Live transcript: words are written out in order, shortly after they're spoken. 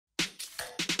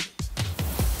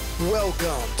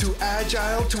Welcome to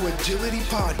Agile to Agility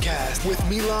podcast with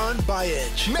Miljan,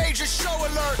 Bajic. Major show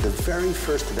alert! The very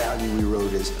first value we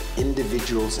wrote is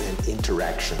individuals and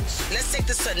interactions. Let's take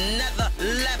this to another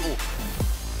level.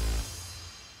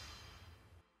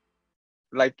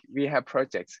 Like we have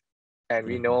projects and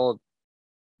we know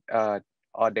our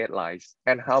deadlines,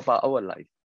 and how about our life?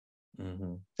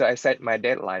 So I set my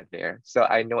deadline there, so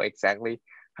I know exactly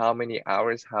how many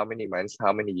hours, how many months,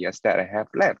 how many years that I have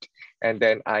left, and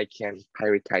then I can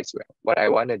prioritize well what I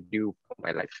want to do for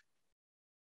my life.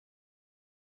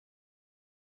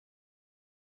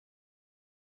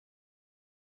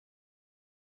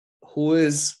 Who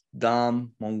is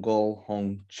Dahm Mongol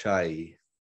Hongchai?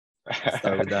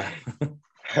 Start with that.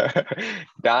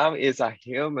 Dahm is a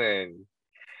human,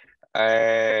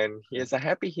 and he is a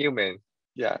happy human.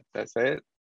 Yeah, that's it.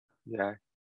 Yeah.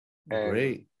 And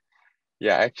Great.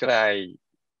 yeah, actually,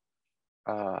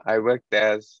 I worked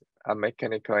as a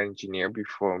mechanical engineer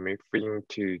before moving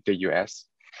to the US.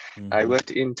 I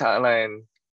worked in Thailand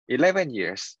 11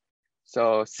 years.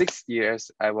 So 6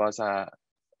 years I was a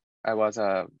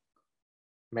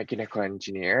mechanical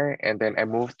engineer, and then I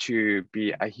moved to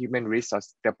be a human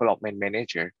resource development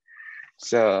manager.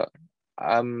 So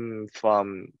I'm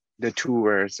from the two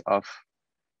worlds of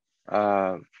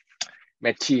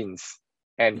machines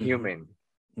and human.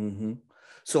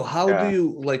 So how do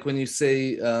you, like when you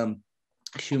say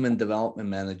human development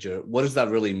manager, what does that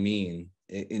really mean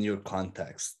in your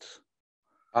context?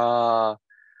 I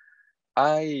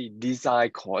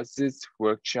design courses,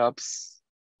 workshops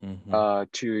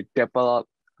to develop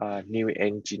new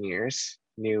engineers,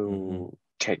 new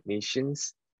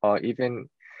technicians, or even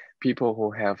people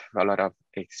who have a lot of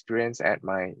experience at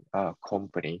my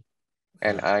company.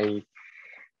 And I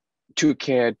took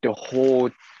care the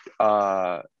whole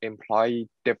employee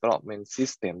development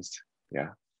systems.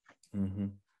 Yeah.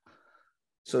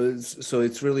 So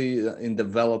it's really in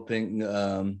developing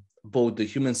both the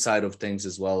human side of things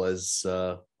as well as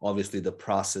obviously the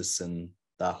process and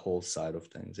that whole side of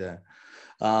things. Yeah.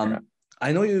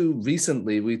 I know you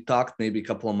recently, we talked maybe a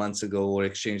couple of months ago or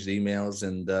exchanged emails,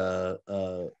 and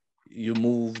you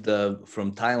moved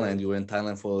from Thailand. You were in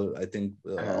Thailand for, I think,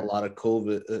 a lot of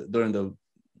COVID during the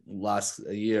last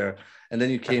year, and then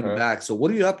you came back. So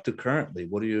what are you up to currently?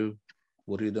 What are you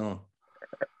doing?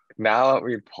 Now I'm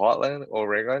in Portland,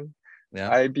 Oregon.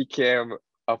 Yeah. I became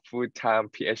a full-time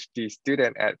PhD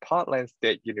student at Portland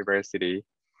State University.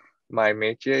 My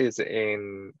major is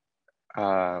in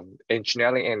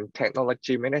engineering and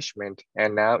technology management,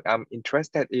 and now I'm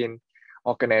interested in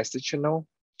organizational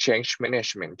change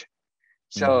management.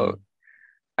 So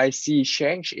I see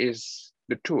change is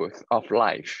the truth of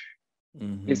life.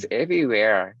 It's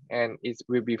everywhere, and it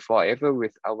will be forever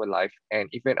with our life and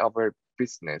even our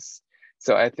business.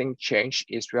 So I think change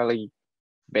is really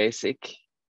basic,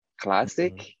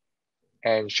 classic,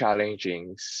 and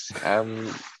challenging.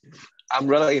 I'm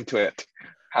really into it.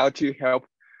 How to help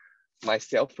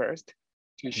myself first,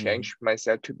 to change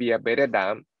myself to be a better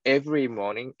Dahm every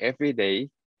morning, every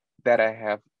day, that I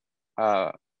have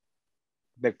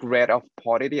the great of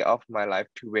quality of my life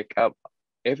to wake up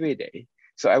every day.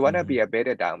 So I want to be a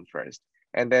better Dahm first,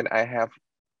 and then I have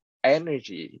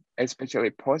energy, especially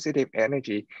positive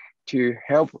energy, to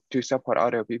help to support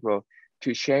other people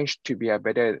to change to be a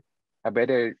better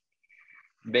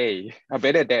day, a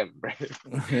better them, right?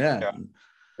 Yeah.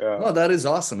 No, that is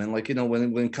awesome. And like,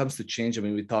 when it comes to change, I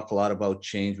mean, we talk a lot about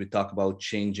change. We talk about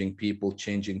changing people,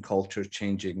 changing culture,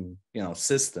 changing,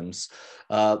 systems.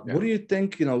 What do you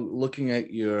think, looking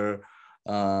at your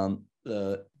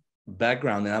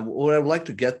background, and what I would like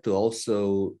to get to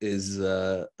also is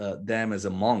Dahm as a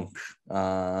monk,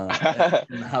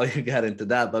 and how you got into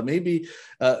that. But maybe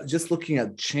just looking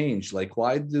at change, like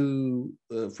from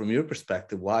your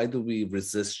perspective, why do we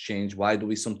resist change? Why do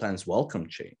we sometimes welcome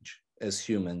change as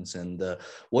humans? And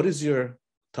what is your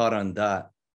thought on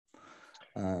that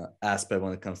aspect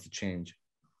when it comes to change?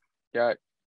 Yeah,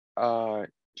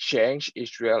 change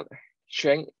is real.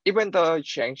 Change, even though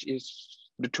change is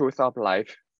the truth of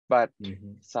life, but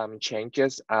some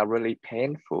changes are really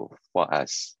painful for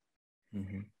us.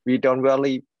 We don't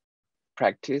really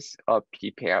practice or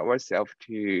prepare ourselves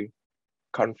to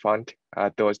confront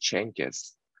those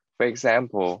changes. For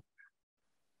example,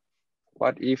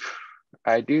 what if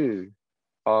I do,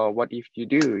 or what if you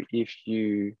do if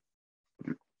you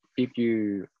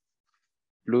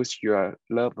lose your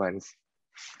loved ones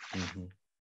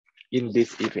in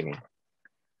this evening?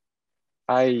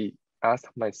 I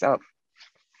asked myself,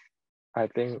 I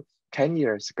think 10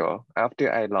 years ago, after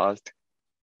I lost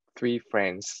 3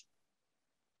 friends,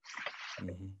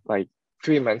 like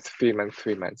 3 months, 3 months,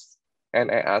 3 months.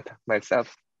 And I asked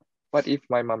myself, what if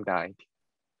my mom died?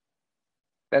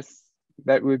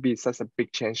 That would be such a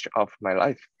big change of my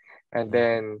life. And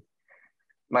then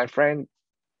my friend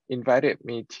invited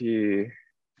me to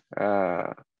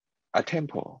a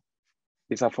temple.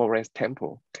 It's a forest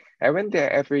temple. I went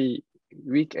there every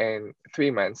weekend,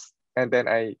 3 months, and then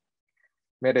I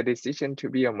made a decision to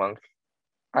be a monk.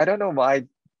 I don't know why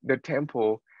the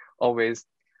temple always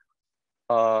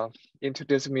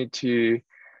introduced me to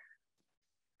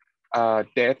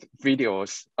death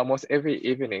videos almost every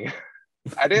evening.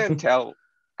 I didn't tell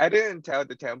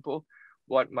the temple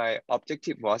what my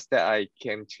objective was that I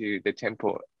came to the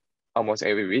temple almost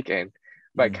every weekend,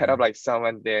 but kind of like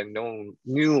someone there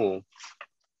knew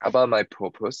about my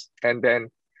purpose. And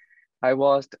then I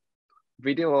watched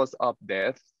videos of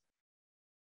death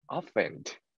often,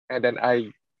 and then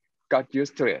I got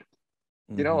used to it.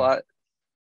 You know what?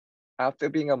 After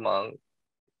being a monk,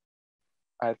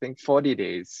 I think 40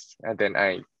 days, and then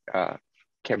I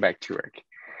came back to work.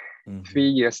 3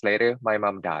 years later, my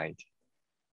mom died.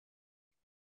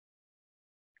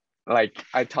 Like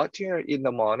I talked to her in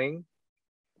the morning,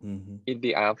 in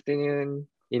the afternoon,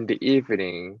 in the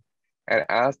evening, and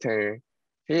asked her,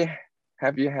 hey,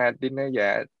 have you had dinner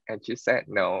yet? And she said,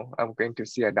 no, I'm going to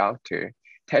see a doctor.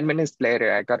 10 minutes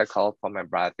later, I got a call from my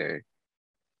brother.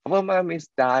 Our mom is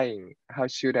dying. How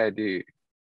should I do?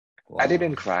 Wow. I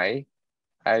didn't cry.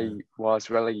 I was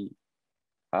really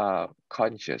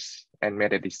conscious and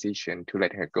made a decision to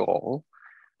let her go.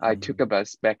 I took a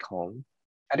bus back home.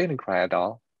 I didn't cry at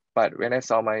all. But when I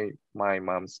saw my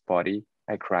mom's body,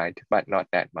 I cried, but not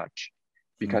that much,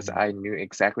 because I knew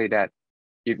exactly that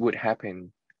it would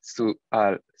happen soon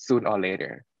or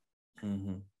later.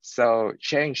 So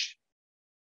change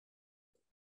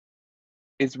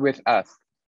is with us.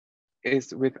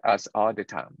 Is with us all the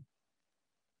time.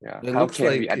 Yeah. It How looks can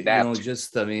like, we adapt?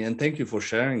 and thank you for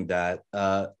sharing that.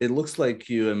 It looks like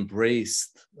you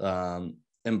embraced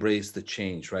the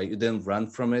change, right? You didn't run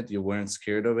from it. You weren't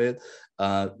scared of it.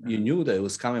 You knew that it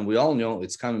was coming. We all know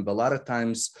it's coming, but a lot of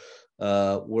times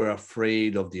we're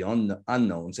afraid of the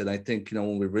unknowns. And I think,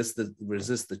 when we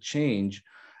resist the change,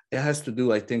 it has to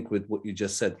do, I think, with what you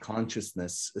just said,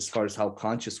 consciousness, as far as how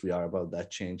conscious we are about that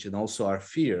change, and also our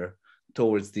fear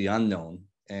towards the unknown.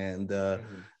 And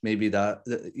maybe that,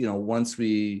 once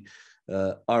we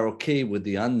are okay with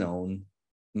the unknown,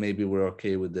 maybe we're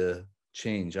okay with the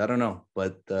change. I don't know,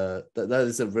 but that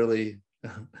is a really,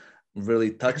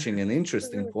 really touching and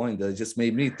interesting point that just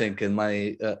made me think, and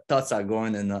my thoughts are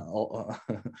going in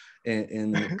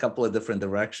a couple of different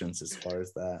directions as far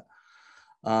as that.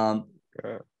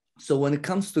 So when it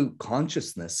comes to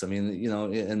consciousness, I mean,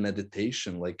 in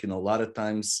meditation, like, a lot of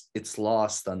times it's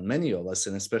lost on many of us,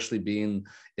 and especially being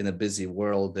in a busy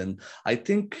world. And I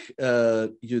think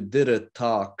you did a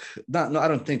talk. No, I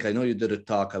don't think. I know you did a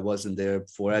talk. I wasn't there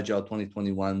for Agile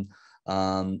 2021.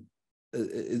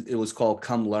 It was called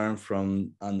 "Come Learn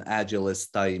from an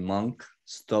Agilist Thai Monk.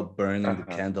 Stop burning the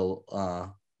candle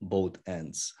both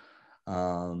ends."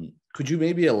 Could you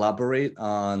maybe elaborate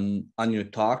on your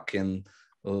talk, and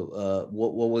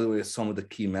what were some of the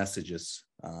key messages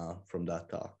from that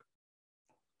talk?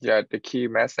 Yeah, the key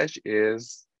message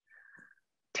is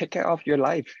take care of your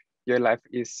life. Your life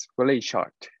is really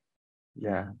short.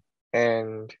 Yeah.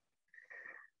 And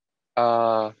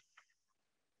after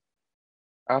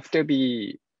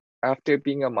being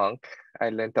a monk, I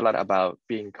learned a lot about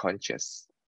being conscious.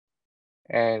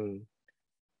 And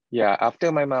yeah,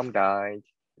 after my mom died,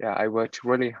 I worked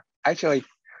really, actually,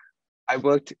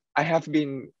 I have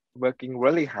been working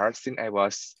really hard since I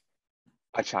was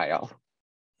a child.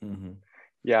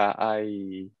 Yeah,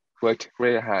 I worked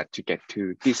really hard to get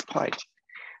to this point.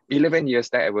 11 years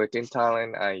that I worked in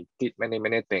Thailand, I did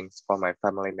many things for my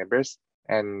family members.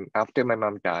 And after my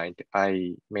mom died,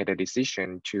 I made a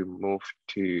decision to move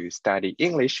to study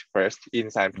English first in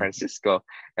San Francisco.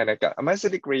 And I got a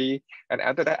master's degree. And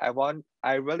after that,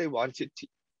 I really wanted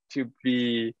to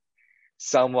be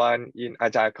someone in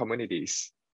Agile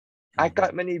communities. I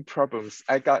got many problems.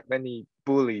 I got many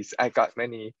bullies. I got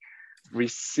many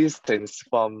resistance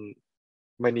from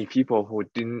many people who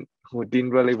didn't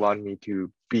really want me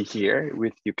to be here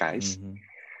with you guys.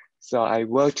 So I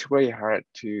worked very hard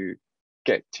to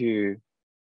get to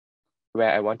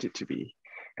where I wanted to be.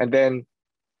 And then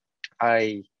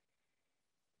I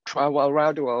travel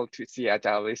around the world to see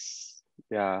Agilists.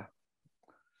 Yeah.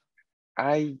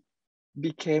 I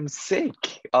became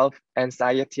sick of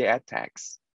anxiety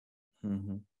attacks.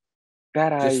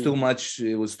 Just too much,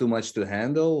 it was too much to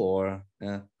handle, or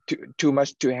too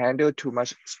much to handle, too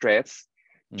much stress,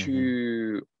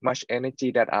 too much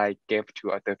energy that I gave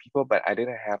to other people, but I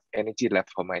didn't have energy left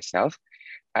for myself.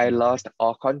 I lost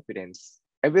all confidence.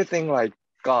 Everything like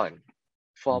gone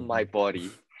from my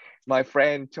body. My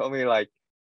friend told me like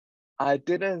I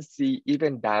didn't see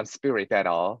even Dahm spirit at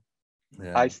all.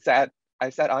 Yeah. I sat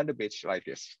on the beach like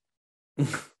this.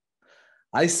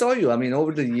 I saw you. I mean,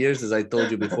 over the years, as I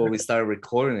told you before we started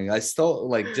recording, I saw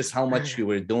like just how much you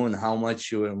were doing, how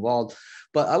much you were involved.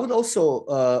 But I would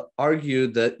also argue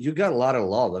that you got a lot of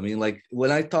love. I mean, like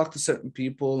when I talk to certain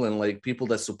people and like people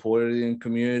that supported you in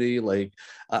community, like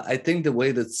I think the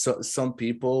way that some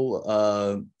people,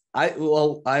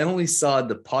 I only saw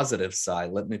the positive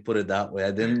side. Let me put it that way.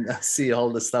 I didn't see all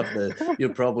the stuff that you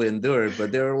probably endured,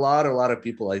 but there are a lot of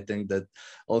people I think that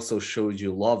also showed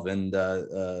you love and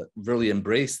really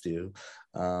embraced you.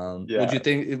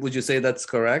 Would you say that's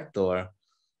correct, or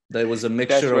there was a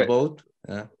mixture of both?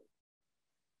 Yeah.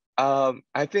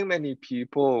 I think many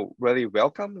people really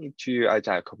welcome me to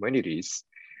Agile communities,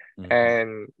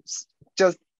 and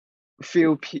just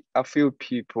a few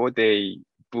people, they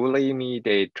bully me,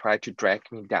 they try to drag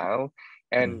me down,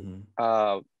 and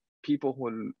people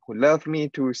who love me,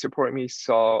 to support me,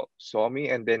 saw me,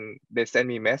 and then they send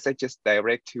me messages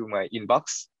direct to my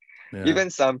inbox.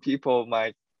 Even some people,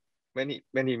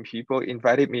 many people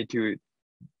invited me to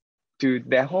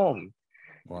their home.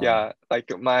 Wow.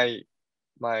 Like my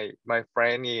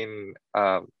friend in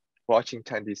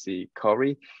Washington DC,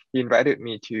 Corey, he invited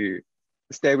me to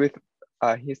stay with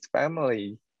his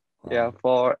family. Wow.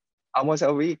 For almost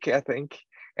a week, I think.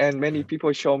 And many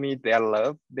people show me their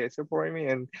love, they support me,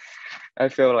 and I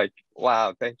feel like,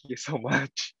 wow, thank you so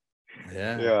much.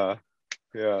 Yeah.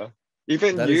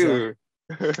 Even that you.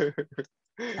 I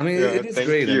mean, it is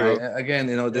great. You. And again,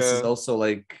 this is also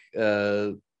like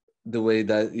the way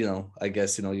that, I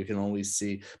guess, you can always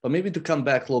see, but maybe to come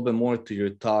back a little bit more to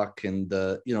your talk and,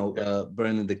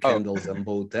 burning the candles on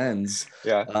both ends.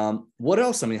 What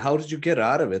else? I mean, how did you get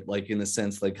out of it? Like, in a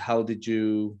sense, like, how did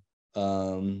you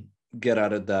get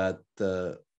out of that?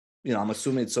 I'm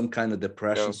assuming it's some kind of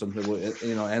depression, something with,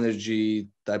 energy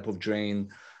type of drain.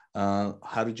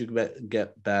 How did you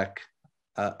get back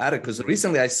at it? Because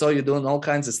recently I saw you doing all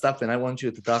kinds of stuff, and I want you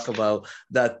to talk about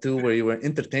that too, where you were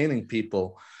entertaining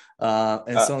people.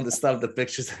 And some of the stuff, the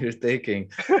pictures that you're taking.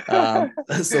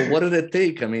 So what did it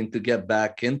take, I mean, to get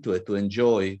back into it, to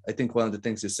enjoy? I think one of the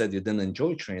things you said, you didn't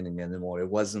enjoy training anymore. It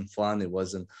wasn't fun. It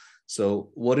wasn't.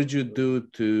 So what did you do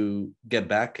to get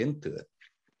back into it?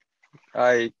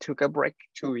 I took a break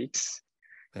 2 weeks,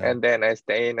 and then I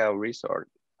stayed in a resort.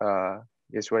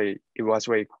 It was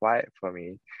very quiet for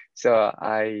me. So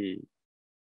I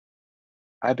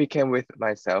became with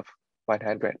myself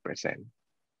 100%.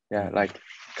 Like,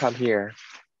 come here,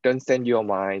 don't send your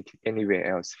mind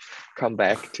anywhere else. Come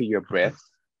back to your breath.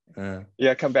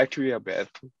 Come back to your breath.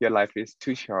 Your life is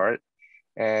too short.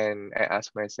 And I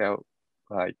ask myself,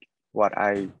 like, what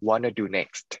I want to do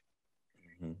next.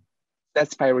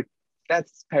 That's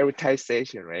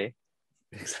prioritization, right?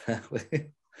 Exactly.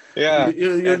 Yeah.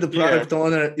 You're the product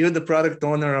owner. You're the product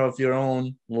owner of your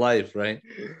own life, right?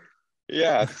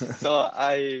 Yeah. So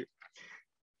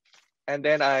and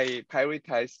then I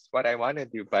prioritize what I want to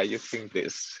do by using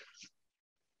this.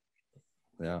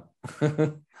 Yeah.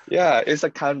 It's a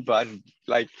Kanban.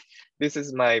 Like, this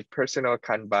is my personal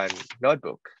Kanban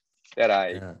notebook that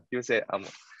I use it.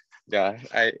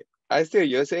 I still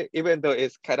use it, even though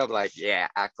it's kind of like,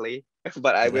 ugly,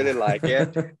 but I really like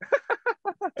it.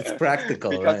 It's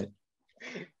practical, right?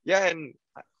 Yeah, and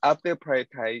after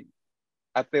prioritizing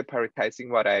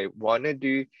what I want to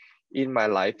do in my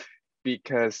life,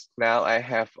 because now I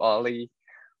have only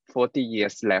 40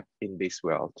 years left in this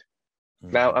world.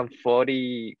 Now I'm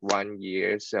 41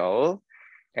 years old,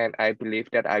 and I believe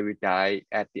that I will die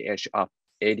at the age of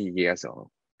 80 years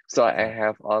old. So I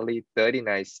have only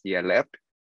 39 years left.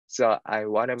 So I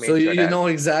want to make sure you know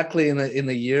exactly in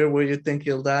a year where you think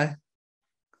you'll die?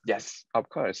 Yes, of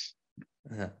course.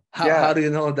 How do you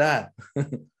know that?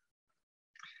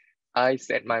 I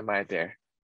set my mind there.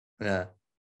 Yeah.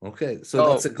 Okay. So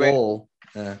that's a goal.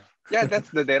 That's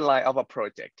the deadline of a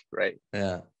project, right?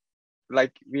 Yeah.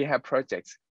 Like, we have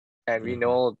projects, and we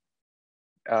know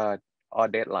our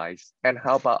deadlines. And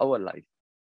how about our life?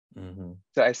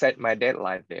 So I set my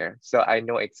deadline there. So I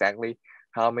know exactly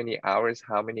how many hours,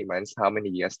 how many months, how many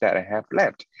years that I have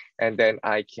left. And then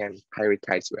I can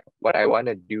prioritize what I want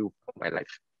to do for my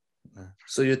life.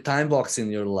 So you're time boxing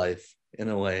your life in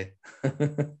a way.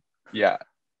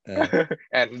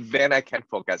 And then I can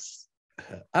focus.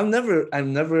 I've never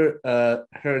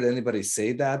heard anybody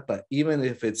say that, but even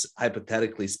if it's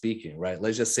hypothetically speaking, right?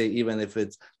 Let's just say even if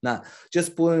it's not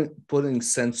just putting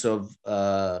sense of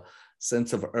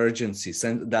urgency,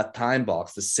 that time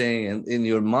box, the saying in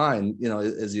your mind,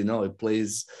 as you know, it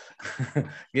plays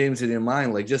games in your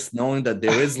mind, like just knowing that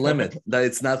there is limit, that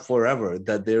it's not forever,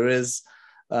 that there is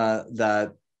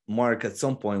that mark at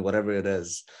some point, whatever it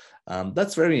is.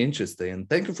 That's very interesting, and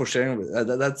thank you for sharing.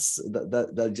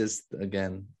 That just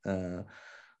again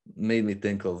made me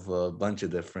think of a bunch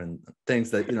of different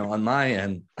things that on my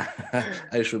end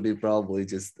I should be probably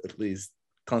just at least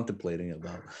contemplating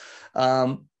about.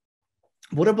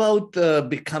 What about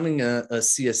becoming a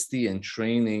CST and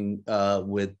training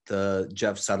with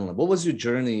Jeff Sutherland? What was your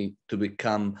journey to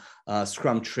become a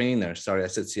Scrum trainer? Sorry, I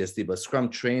said CST, but Scrum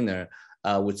trainer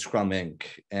with Scrum Inc.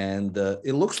 And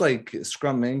it looks like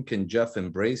Scrum Inc. and Jeff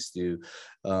embraced you.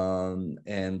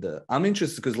 And I'm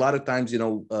interested because a lot of times,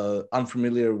 I'm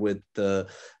familiar with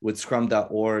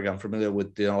Scrum.org. I'm familiar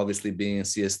with, obviously being a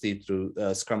CST through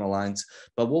Scrum Alliance.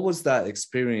 But what was that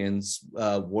experience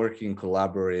working,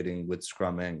 collaborating with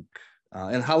Scrum Inc.?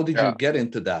 And how did you get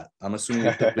into that? I'm assuming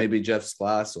you took maybe Jeff's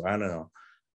class, or I don't know.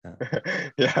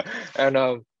 Yeah.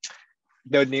 And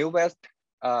the newest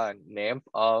name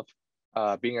of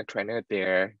being a trainer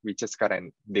there, we just got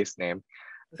this name,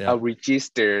 a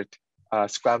registered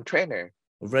Scrum trainer.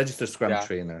 Registered Scrum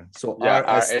trainer. So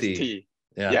RST.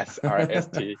 Yeah. Yes,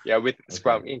 RST. Yeah, with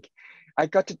Scrum Inc. I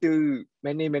got to do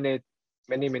many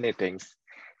things.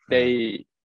 They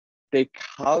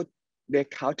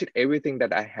counted everything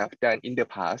that I have done in the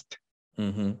past.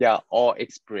 Mm-hmm. Yeah, all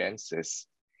experiences.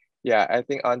 Yeah, I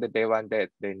think on the day one that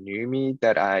they knew me,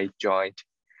 that I joined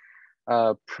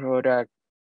product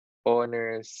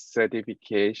owner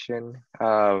certification.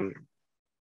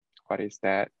 What is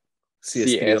that?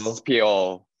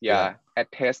 CSPO. Yeah,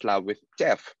 at Tesla with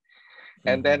Jeff.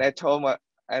 And then I told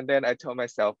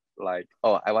myself, like,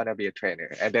 oh, I want to be a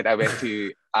trainer. And then I went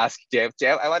to ask Jeff,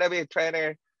 I want to be a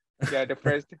trainer. Yeah, the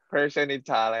first person in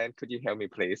Thailand, could you help me,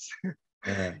 please?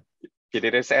 He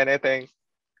didn't say anything.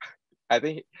 I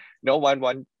think no one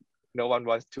wants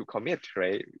to commit,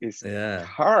 right? It's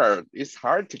hard. It's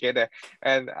hard to get there.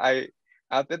 And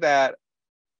after that,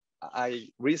 I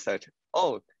researched.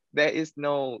 Oh, there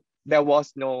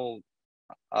was no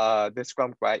the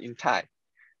Scrum guide in Thai.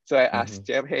 So I asked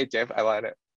Jeff, hey Jeff, I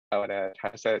wanna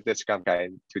transfer the Scrum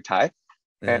guide to Thai.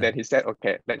 And then he said,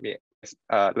 okay, let me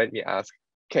ask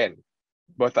Ken.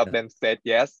 Both of them said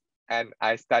yes, and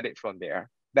I started from there.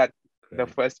 That's the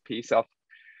first piece of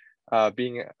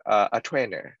being a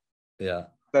trainer. Yeah.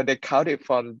 So they counted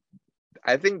from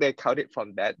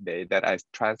that day that I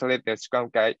translated the Scrum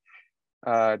guide,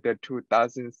 the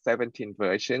 2017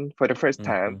 version for the first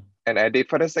time, and I did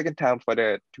for the second time for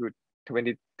the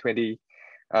 2020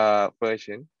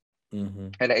 version,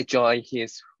 and I joined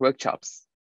his workshops.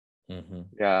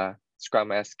 Yeah,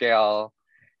 Scrum at Scale,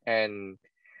 and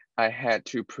I had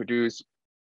to produce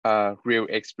real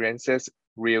experiences,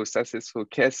 real successful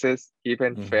cases,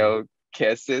 even failed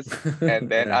cases, and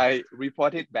then I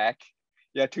reported back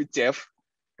to Jeff.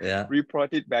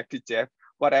 Reported back to Jeff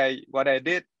what I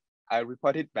did. I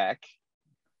reported back.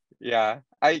 At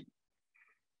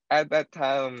that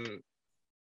time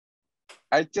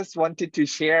I just wanted to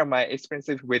share my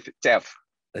experiences with Jeff.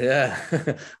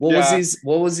 What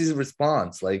was his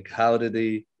response? Like, how did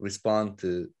he respond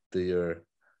to your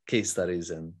case studies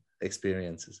and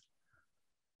experiences?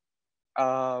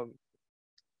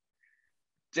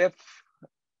 Jeff,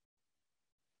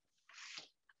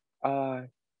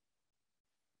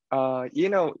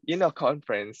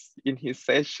 conference in his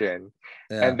session,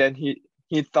 and then he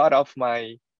thought of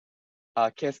my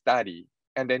case study,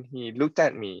 and then he looked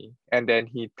at me, and then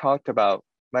he talked about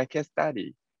my case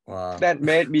study. Wow. That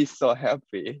made me so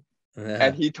happy.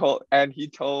 And he told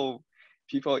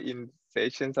people in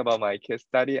sessions about my case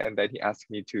study, and then he asked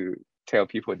me to tell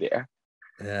people there.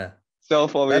 So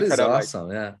for me, that is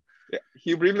awesome.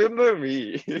 He remembered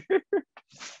me.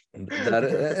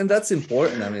 and that's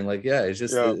important. I mean, like, it's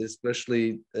just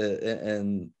especially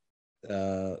and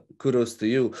kudos to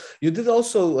you. You did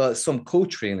also some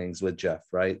co-trainings with Jeff,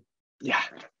 right?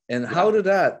 And how did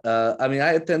that? I mean,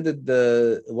 I attended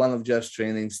one of Jeff's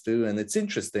trainings too, and it's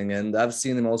interesting. And I've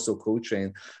seen him also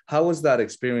co-train. How was that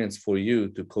experience for you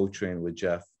to co-train with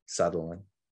Jeff Sutherland?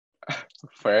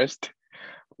 First,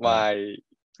 my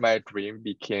dream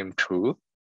became true.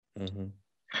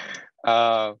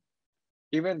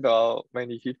 Even though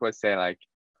many people say like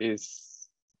it's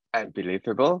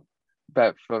unbelievable,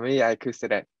 but for me, I could say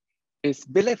that it's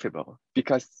believable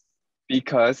because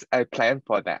I planned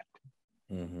for that.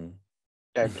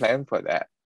 I planned for that.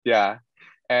 Yeah.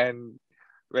 And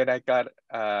when I got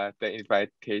the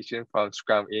invitation from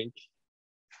Scrum Inc.,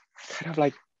 kind of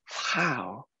like,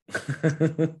 wow.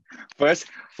 First,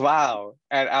 wow.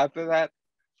 And after that,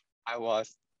 I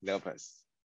was nervous.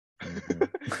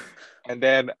 And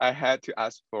then I had to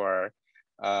ask for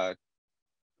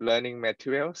learning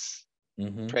materials,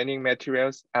 training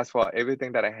materials, ask for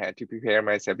everything that I had to prepare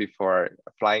myself before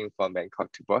flying from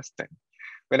Bangkok to Boston.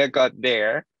 When I got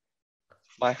there,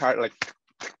 my heart like.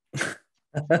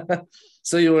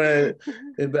 So you were,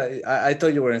 I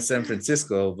thought you were in San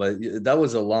Francisco, but that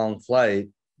was a long flight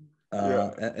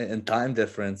and time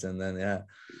difference. And then,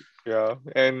 Yeah.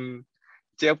 And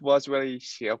Jeff was really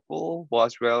cheerful,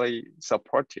 was really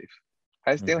supportive.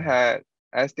 I still had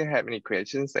many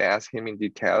questions. I asked him in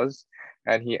details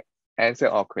and he answered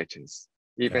all questions,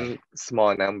 even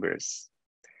small numbers.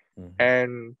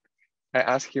 And I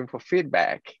asked him for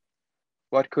feedback.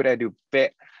 What could I do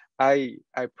better? I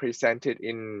presented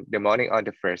in the morning on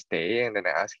the first day, and then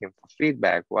I asked him for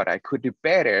feedback, what I could do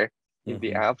better in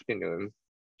the afternoon.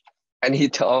 And he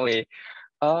told me,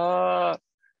 I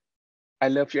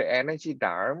love your energy,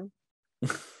 Dahm.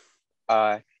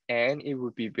 And it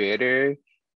would be better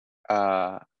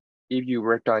if you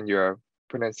worked on your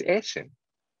pronunciation.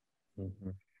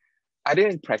 I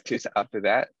didn't practice after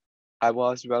that. I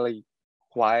was really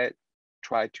quiet,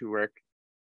 tried to work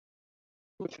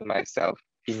with myself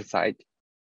inside.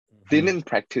 Didn't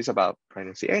practice about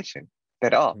pronunciation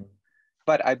at all,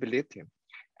 but I believed him.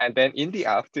 And then in the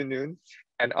afternoon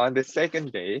and on the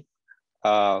second day,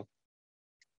 I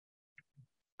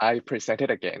presented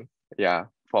again,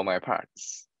 for my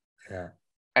parts.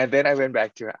 And then I went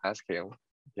back to ask him,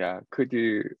 could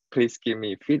you please give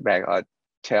me feedback or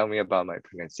tell me about my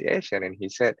pronunciation? And he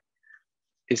said,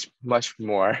 it's much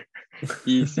more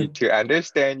easy to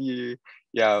understand you,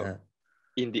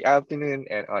 in the afternoon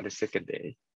and on the second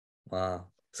day. Wow.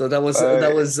 So that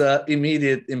was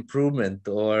immediate improvement,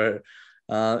 or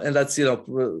and that's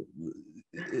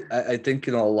I think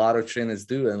a lot of trainers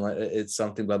do, and it's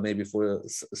something. But maybe for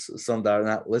some that are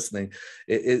not listening,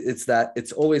 it's that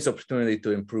it's always opportunity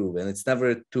to improve, and it's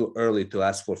never too early to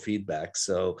ask for feedback.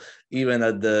 So even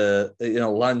at the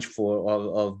lunch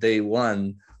of day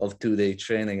one of 2-day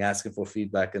training, asking for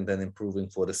feedback and then improving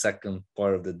for the second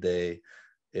part of the day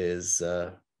is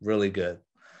really good.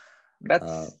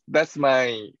 That's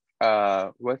my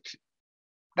work.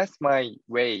 That's my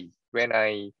way when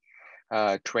I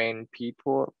train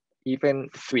people, even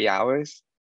 3 hours.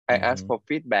 I ask for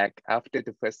feedback after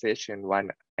the first session,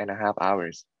 1.5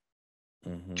 hours,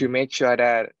 to make sure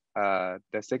that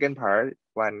the second part,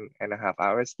 1.5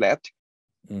 hours left,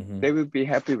 they will be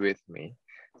happy with me.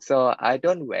 So I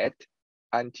don't wait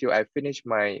until I finish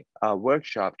my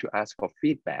workshop to ask for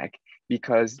feedback,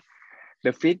 because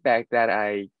the feedback that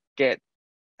I get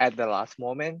at the last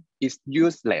moment is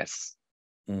useless.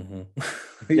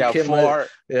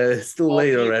 It's too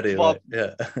late already.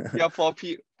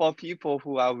 For people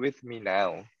who are with me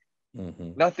now,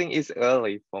 nothing is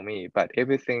early for me, but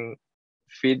everything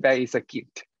feedback is a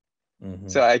gift.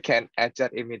 So I can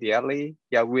adjust immediately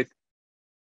with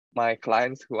my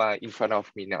clients who are in front of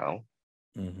me now.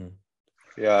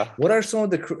 What are some of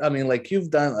the, like you've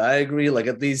done, I agree, like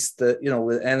at least,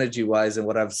 with energy wise and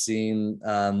what I've seen,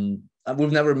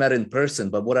 we've never met in person,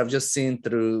 but what I've just seen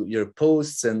through your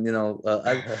posts and,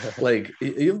 like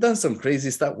you've done some crazy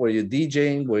stuff where you're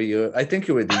DJing, I think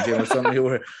you were DJing or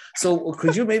something. So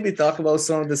could you maybe talk about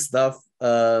some of the stuff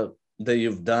that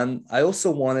you've done? I also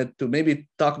wanted to maybe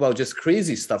talk about just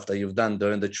crazy stuff that you've done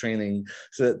during the training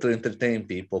to entertain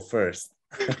people first.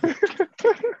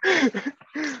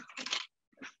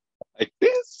 Like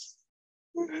this.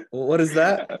 What is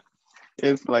that?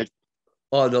 It's like,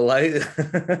 oh, the light.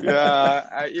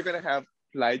 I even have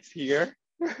lights here.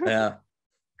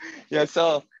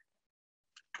 So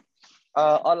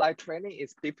online training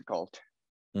is difficult,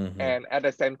 and at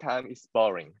the same time it's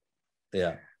boring.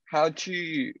 How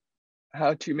to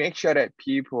make sure that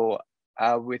people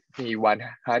are with me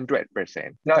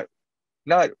 100%,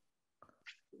 not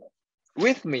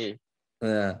with me,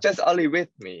 just only with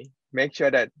me. Make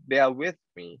sure that they are with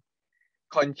me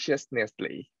consciously,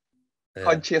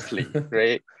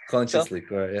 right? Consciously,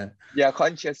 correct.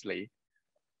 Consciously.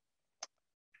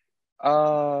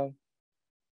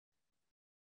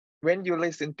 When you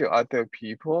listen to other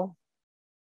people,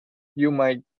 you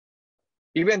might,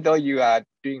 even though you are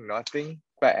doing nothing,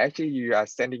 but actually you are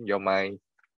sending your mind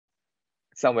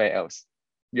somewhere else.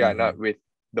 You are not with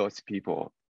those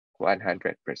people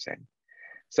 100%.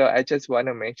 So I just want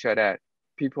to make sure that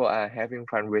people are having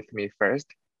fun with me first,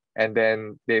 and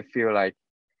then they feel like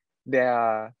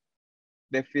they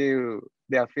feel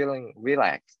they are feeling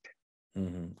relaxed.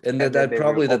 And And that, then they will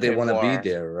probably that they open want to be more.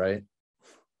 there, right?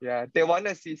 Yeah, they want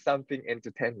to see something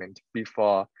entertainment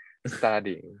before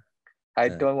studying. I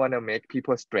Yeah. don't want to make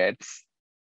people stress.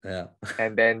 Yeah.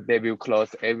 And then they will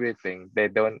close everything. They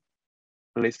don't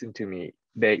listen to me.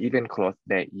 They even close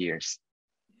their ears.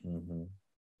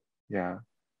 Yeah.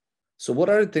 So what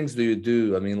other things do you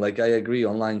do? I mean, like, I agree,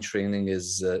 online training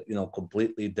is,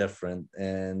 completely different.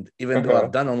 And even though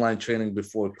I've done online training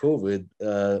before COVID,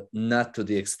 not to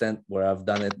the extent where I've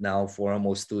done it now for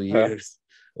almost 2 years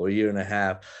or a year and a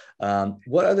half.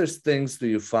 What other things do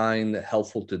you find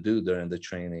helpful to do during the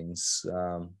trainings?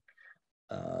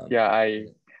 Yeah, I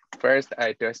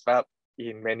dress up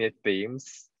in many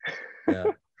themes.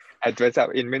 Yeah. I dress up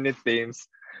in many themes,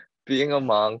 being a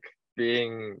monk,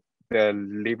 being the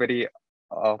Liberty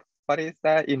of, what is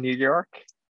that, in New York?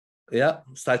 Yeah,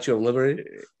 Statue of Liberty.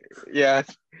 Yes.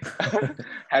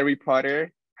 Harry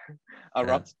Potter, a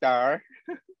rock star.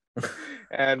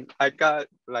 And I got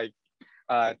like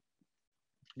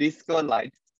disco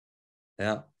lights.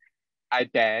 Yeah. I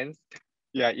danced,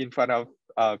 in front of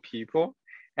people.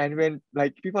 And when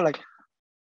like people like,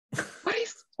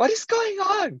 what is going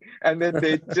on? And then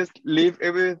they just leave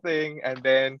everything and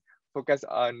then focus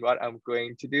on what I'm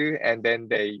going to do. And then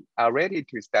they are ready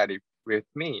to study with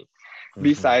me.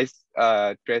 Besides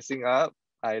dressing up,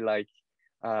 I like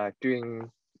doing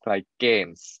like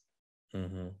games.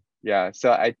 Yeah,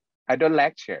 so I don't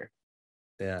lecture.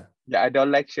 Yeah. I don't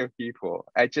lecture people.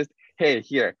 I just, hey,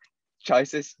 here,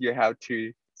 choices you have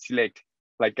to select,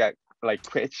 like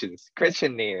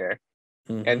questionnaire.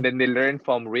 And then they learn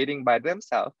from reading by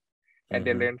themselves, and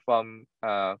they learn from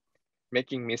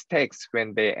making mistakes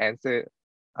when they answer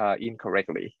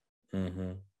incorrectly.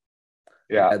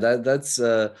 Yeah, that's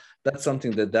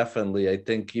something that definitely, I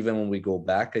think, even when we go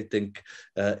back, I think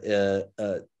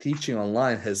teaching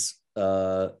online has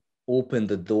opened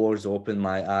the doors, opened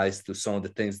my eyes to some of the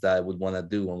things that I would want to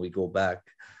do when we go back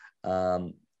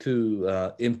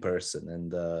to in person.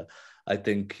 And I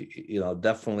think,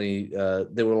 definitely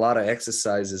there were a lot of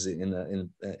exercises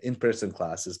in person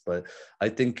classes, but I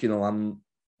think,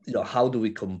 how do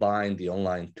we combine the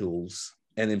online tools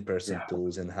and in-person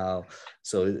tools, and how?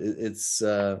 So it's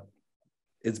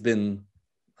been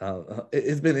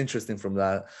interesting from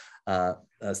that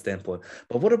standpoint.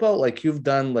 But what about, like, you've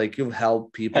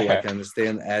helped people like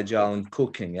understand Agile in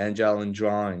cooking, Agile in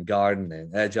drawing,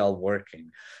 gardening, Agile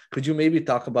working. Could you maybe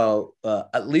talk about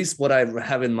at least what I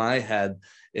have in my head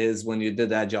is when you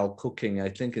did Agile cooking, I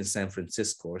think in San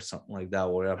Francisco or something like that.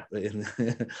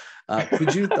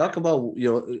 Could you talk about,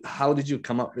 how did you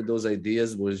come up with those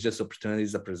ideas? Was it just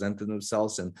opportunities that presented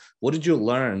themselves, and what did you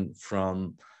learn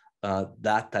from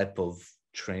that type of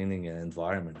training and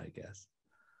environment, I guess?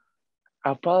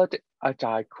 About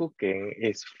Agile cooking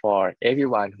is for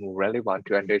everyone who really want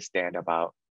to understand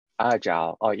about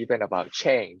Agile, or even about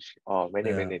change, or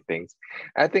many things.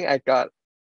 I think I got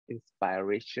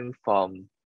inspiration from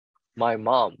my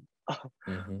mom.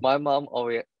 My mom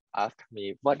always asked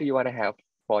me, what do you want to have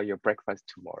for your breakfast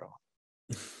tomorrow?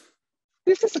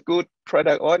 This is a good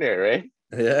product owner, right?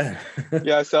 Yeah.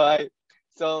 Yeah,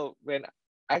 so when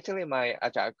actually my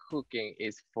Agile cooking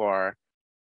is for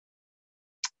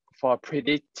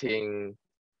predicting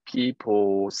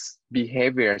people's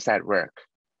behaviors at work.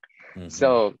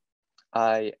 So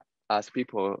I ask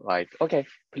people like, okay,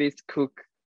 please cook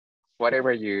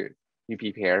whatever you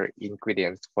prepare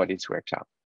ingredients for this workshop.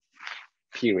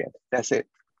 Period. That's it.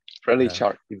 Really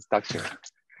short instruction.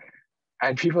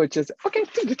 And people just, okay.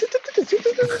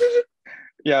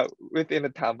 Yeah, within a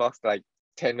time box, like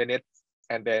 10 minutes.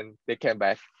 And then they came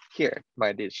back, here,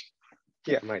 my dish.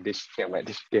 Here, my dish. Here, my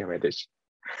dish. Here, my dish.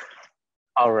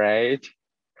 All right.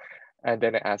 And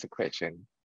then I ask a question.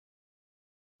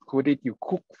 Who did you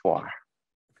cook for?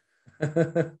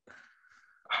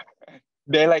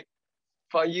 They're like,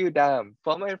 for you, Dahm,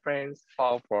 for my friends,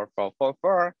 for.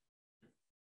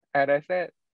 And I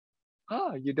said,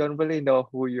 oh, you don't really know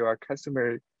who your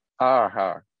customers are,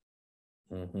 huh?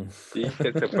 See,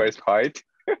 that's the first part.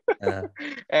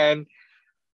 And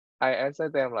I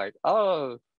answered them like,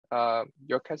 oh,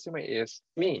 your customer is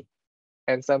me.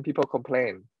 And some people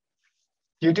complain,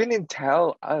 you didn't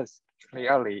tell us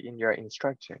clearly in your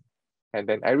instruction. And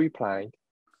then I replied,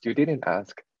 you didn't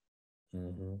ask.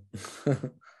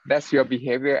 That's your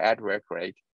behavior at work,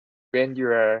 right? When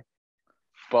your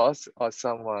boss or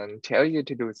someone tell you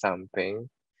to do something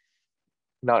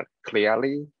not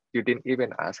clearly, you didn't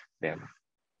even ask them.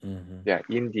 Yeah,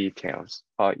 in details,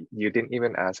 or you didn't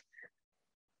even ask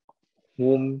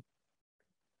whom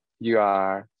you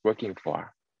are working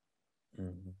for.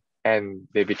 And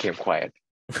they became quiet.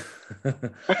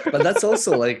 But that's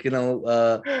also like,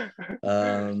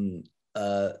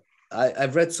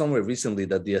 I've read somewhere recently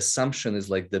that the assumption is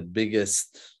like the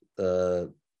biggest,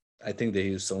 I think they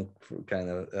use some kind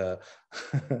of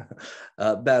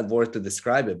bad word to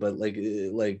describe it, but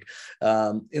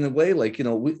in a way, like,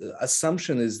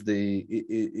 assumption is the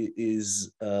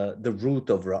root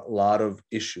of a lot of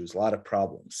issues, a lot of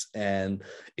problems. And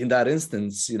in that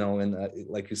instance, and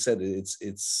like you said,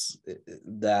 it's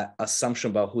that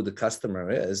assumption about who the customer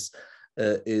is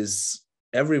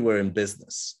everywhere in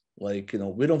business. Like,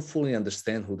 we don't fully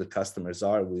understand who the customers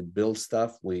are. We build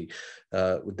stuff, we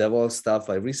develop stuff.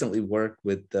 I recently worked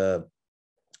with a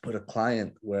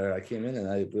client where I came in and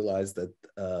I realized that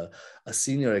a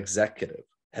senior executive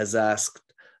has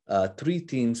asked 3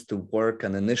 teams to work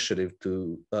an initiative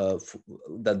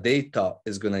that they thought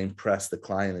is going to impress the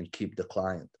client and keep the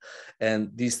client.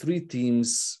 And these 3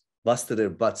 teams busted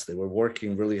their butts. They were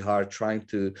working really hard, trying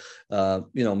to,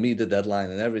 meet the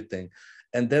deadline and everything.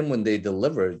 And then when they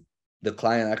delivered, the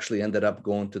client actually ended up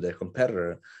going to their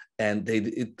competitor. And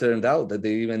it turned out that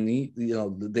they even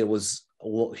there was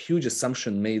a huge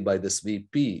assumption made by this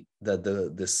VP that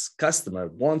this customer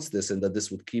wants this and that this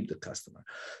would keep the customer.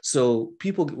 So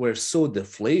people were so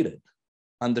deflated,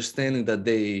 understanding that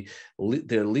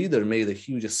their leader made a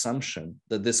huge assumption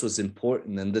that this was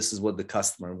important and this is what the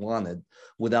customer wanted,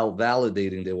 without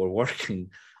validating they were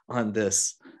working on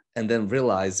this, and then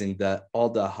realizing that all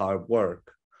the hard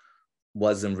work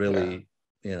wasn't really,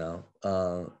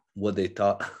 what they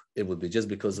thought it would be, just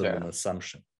because of an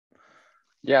assumption.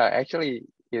 Yeah, actually,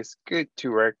 it's good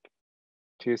to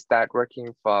start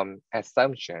working from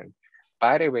assumption.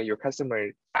 By the way, your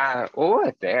customers are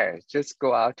over there. Just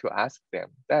go out to ask them.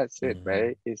 That's it,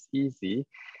 right? It's easy.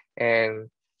 And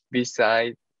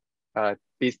besides,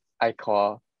 this I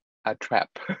call a trap.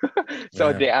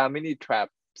 So there are many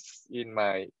traps in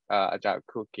my Agile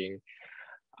cooking.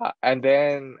 And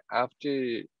then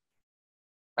after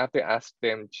ask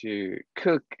them to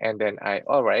cook, and then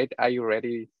all right, are you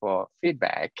ready for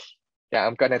feedback? Yeah,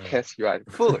 I'm gonna test your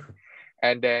food.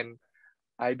 And then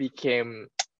I became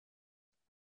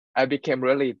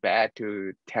really bad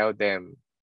to tell them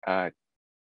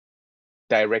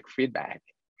direct feedback.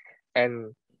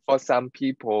 And for some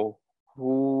people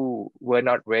who were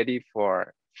not ready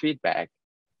for feedback,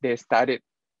 they started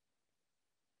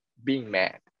being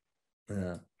mad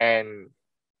and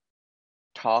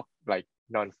talk like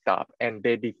nonstop, and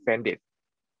they defended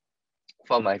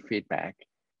for my feedback.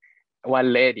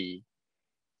 One lady,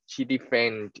 she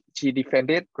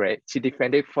defended great. She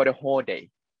defended for the whole day.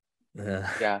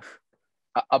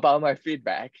 About my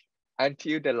feedback,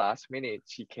 until the last minute.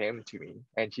 She came to me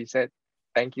and she said,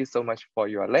 "Thank you so much for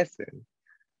your lesson.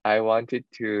 I wanted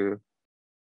to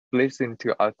listen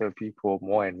to other people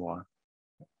more and more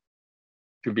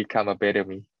to become a better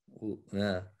me."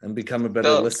 And become a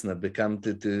better listener,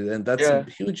 and that's a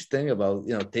huge thing about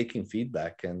taking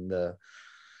feedback. And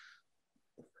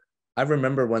I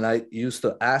remember when I used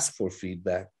to ask for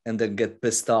feedback and then get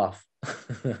pissed off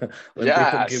when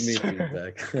people give me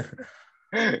feedback.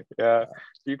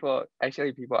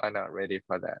 People are not ready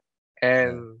for that.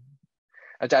 And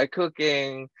Agile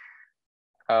cooking,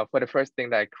 for the first thing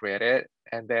that I created,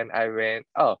 and then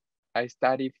I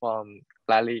studied from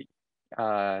Lali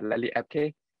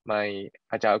Epke, my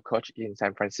Agile coach in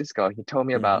San Francisco. He told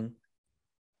me about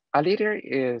a leader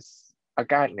is a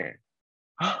gardener.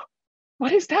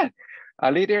 What is that?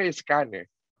 A leader is gardener.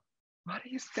 What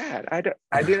is that? I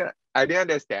didn't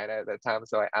understand at the time,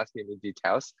 so I asked him in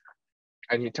details,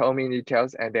 and he told me in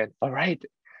details. And then, all right,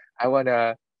 I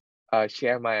wanna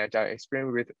share my Agile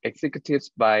experience with executives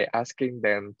by asking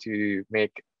them to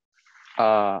make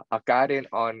a garden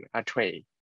on a tray,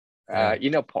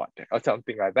 in a pot or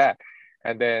something like that.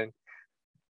 And then,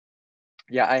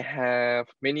 I have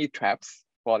many traps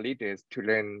for leaders to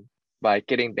learn by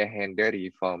getting their hand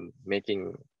dirty from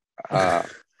making a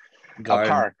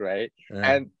park, right?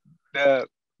 And the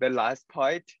last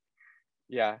point,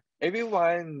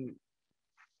 everyone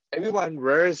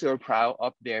was so proud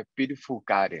of their beautiful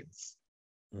gardens.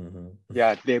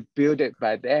 They build it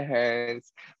by their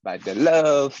hands, by their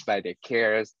love, by their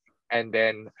cares. And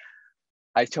then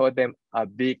I showed them a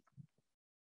big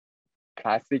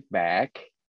plastic bag,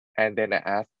 and then I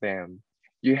asked them,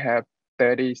 "You have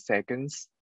 30 seconds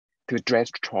to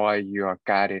destroy your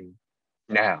garden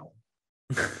now."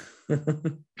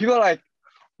 People are like,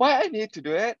 "Why I need to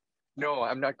do it? No,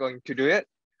 I'm not going to do it.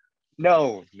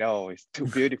 No, it's too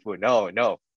beautiful.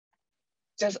 No.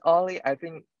 Just only, I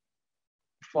think,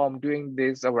 from doing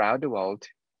this around the world,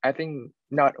 I think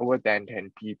not over than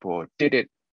 10 people did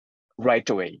it right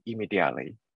away,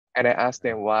 immediately. And I asked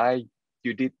them, why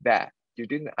you did that. You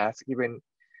didn't ask even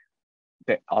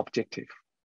the objective.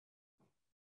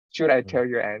 Should I tell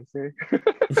your answer?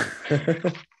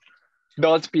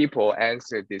 Those people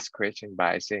answer this question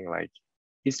by saying like,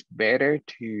 it's better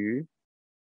to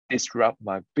disrupt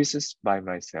my business by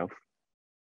myself.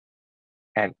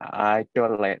 And I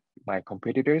don't let my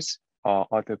competitors or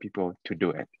other people to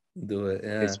do it. Do it,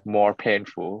 yeah. It's more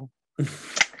painful.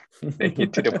 They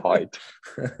hit to the point.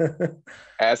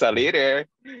 As a leader,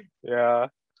 yeah.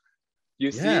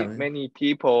 You see, many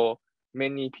people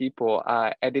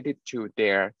are addicted to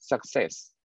their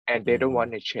success and they don't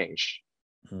want to change.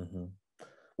 Mm-hmm.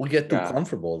 We get too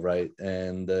comfortable, right?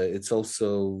 And it's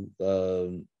also,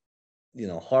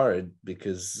 hard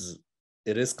because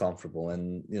it is comfortable.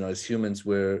 And, as humans,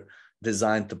 we're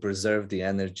designed to preserve the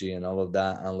energy and all of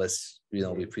that unless,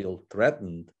 we feel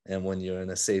threatened. And when you're in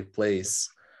a safe place.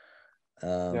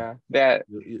 That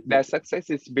success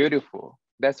is beautiful.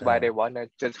 That's why they want to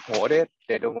just hold it.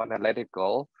 They don't want to let it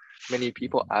go. Many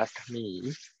people ask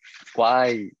me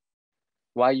why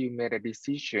you made a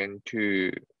decision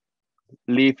to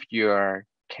leave your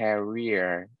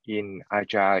career in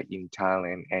Agile in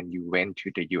Thailand and you went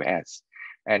to the US.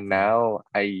 And now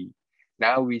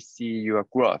we see your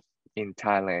growth in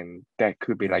Thailand that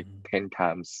could be like 10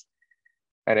 times.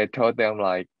 And I told them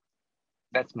like,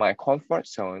 that's my comfort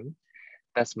zone.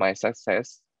 That's my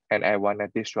success. And I want to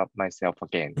disrupt myself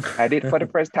again. I did for the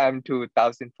first time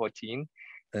 2014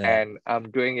 and I'm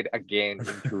doing it again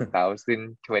in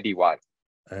 2021.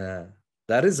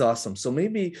 That is awesome. So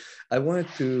maybe I wanted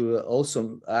to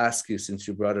also ask you, since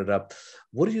you brought it up,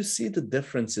 what do you see the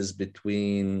differences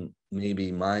between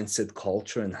maybe mindset,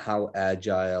 culture, and how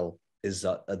Agile is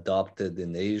adopted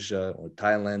in Asia or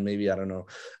Thailand, maybe, I don't know,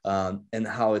 and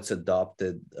how it's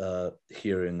adopted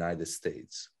here in the United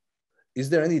States? Is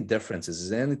there any differences? Is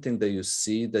there anything that you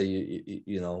see that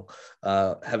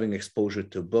having exposure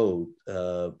to both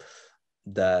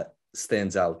that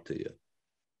stands out to you?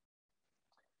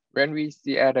 When we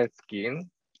see other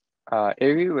skin,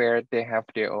 everywhere they have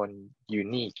their own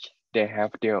unique, they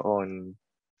have their own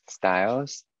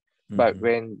styles. But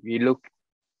when we look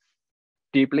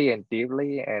deeply and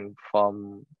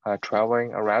from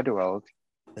traveling around the world,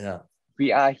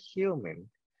 we are human.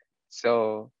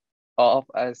 So all of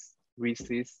us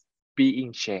resist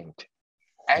being changed.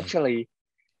 Actually,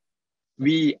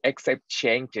 we accept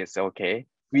changes, okay?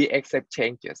 We accept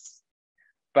changes.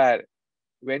 But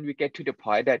when we get to the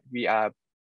point that we are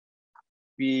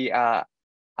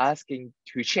asking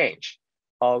to change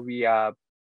or we are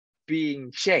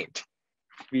being changed,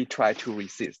 we try to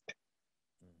resist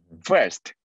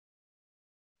first.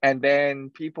 And then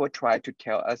people try to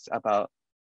tell us about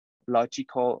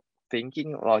logical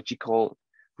thinking, logical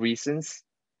reasons.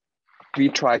 We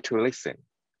try to listen.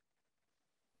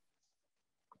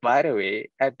 By the way,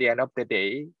 at the end of the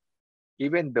day,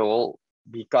 even though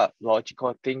we got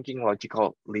logical thinking,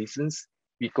 logical reasons,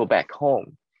 we go back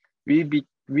home. We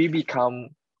become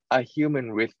a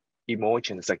human with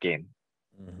emotions again.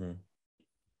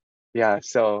 Yeah,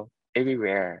 so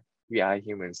everywhere we are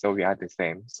humans, so we are the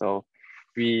same. So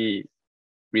we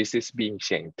resist being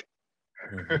changed.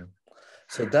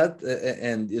 So that,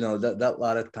 and that a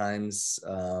lot of times,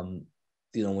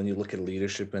 when you look at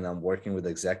leadership, and I'm working with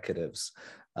executives,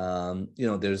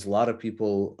 there's a lot of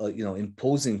people,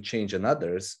 imposing change on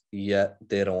others, yet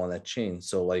they don't want to change.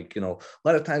 So like, a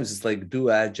lot of times it's like, do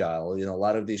Agile, a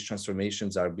lot of these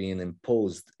transformations are being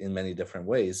imposed in many different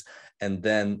ways. And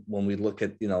then when we look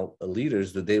at,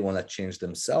 leaders, do they want to change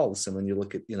themselves? And when you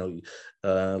look at,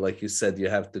 like you said, you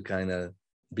have to kind of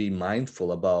be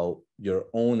mindful about your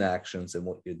own actions and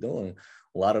what you're doing.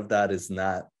 A lot of that is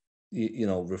not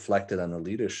reflected on the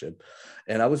leadership.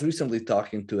 And I was recently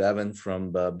talking to Evan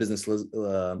from Business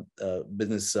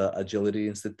Agility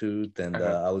Institute, and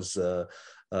I was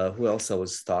who else I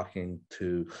was talking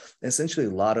to. Essentially, a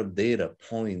lot of data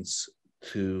points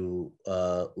to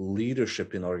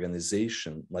leadership in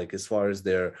organization, like as far as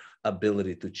their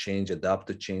ability to change, adapt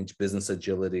to change, business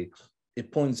agility.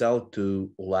 It points out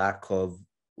to lack of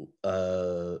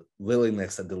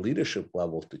willingness at the leadership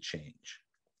level to change.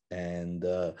 And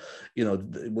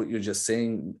what you're just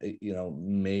saying,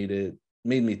 made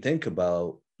me think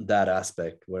about that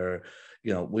aspect where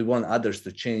we want others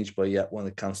to change, but yet when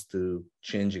it comes to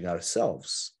changing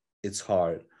ourselves, it's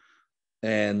hard.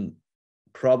 And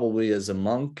probably as a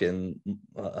monk and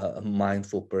a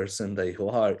mindful person that you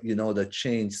are, that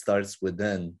change starts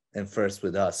within and first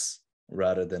with us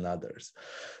rather than others.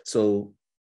 So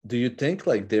do you think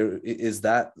like there is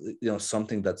that,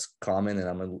 something that's common, and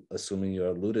I'm assuming you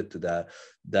alluded to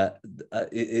that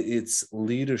it's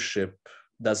leadership,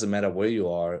 doesn't matter where you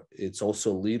are, it's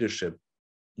also leadership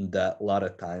that a lot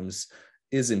of times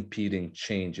is impeding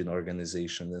change in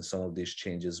organization. And some of these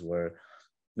changes where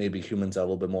maybe humans are a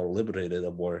little bit more liberated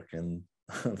at work and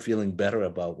feeling better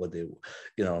about what they,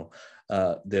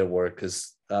 their work.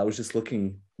 Because I was just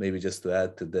looking, maybe just to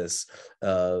add to this,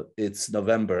 it's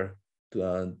November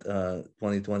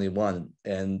 2021,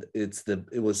 and I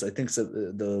think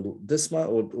this month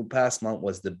or past month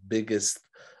was the biggest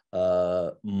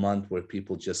month where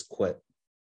people just quit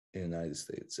in the United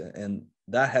States, and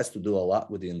that has to do a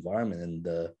lot with the environment and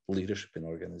the leadership in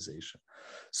organization.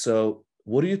 So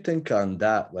what do you think on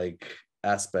that, like,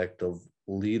 aspect of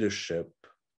leadership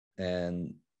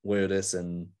and where it is,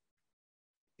 and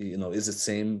is it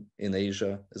same in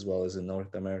Asia as well as in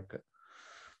North America,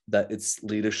 that it's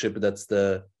leadership that's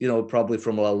the, probably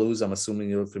from Laloux's, I'm assuming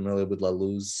you're familiar with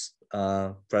Laloux's,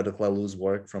 Frederick Laloux's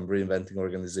work from Reinventing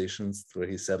Organizations, where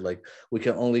he said, like, we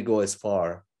can only go as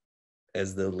far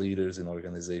as the leaders in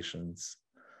organizations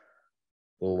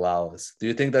will allow us. Do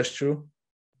you think that's true?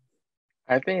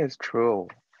 I think it's true,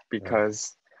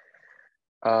 because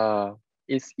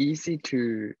it's easy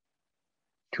to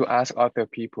ask other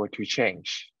people to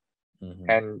change. Mm-hmm.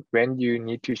 And when you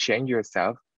need to change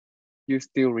yourself, you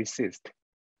still resist,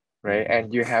 right? Mm-hmm.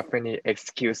 And you have many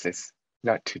excuses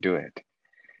not to do it.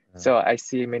 Yeah. So I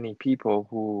see many people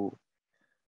who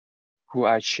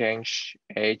are change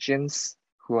agents,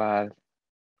 who are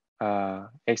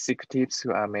executives,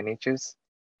 who are managers.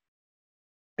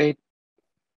 They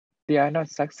are not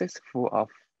successful of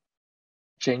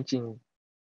changing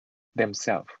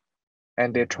themselves,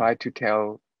 and they try to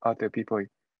tell other people,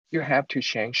 you have to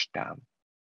change them.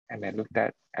 And I looked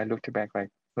back like,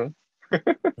 huh?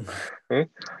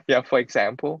 Yeah, for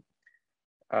example,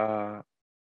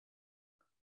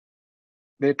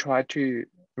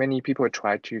 many people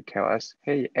try to tell us,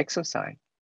 hey,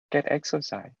 get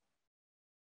exercise.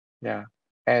 Yeah.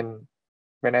 And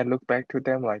when I look back to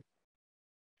them, like,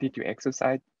 did you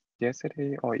exercise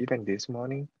yesterday or even this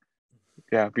morning?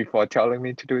 Yeah, before telling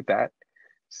me to do that.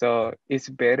 So it's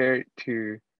better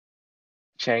to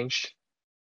change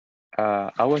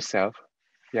ourselves,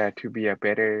 to be a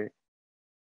better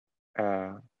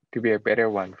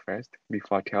one first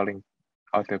before telling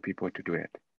other people to do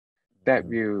it. That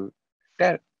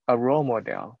a role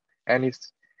model, and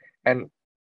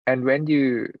when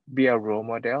you be a role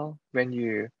model, when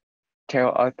you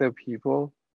tell other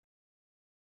people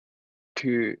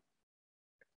to,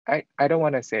 I don't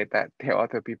want to say that tell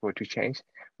other people to change.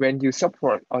 When you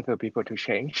support other people to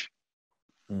change,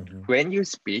 when you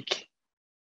speak,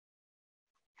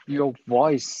 your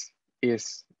voice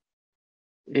is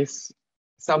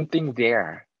something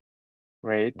there,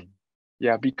 right?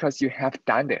 Yeah, because you have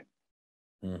done it.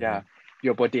 Yeah,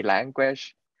 your body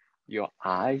language, your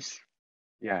eyes,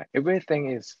 everything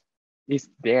is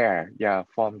there,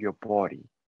 from your body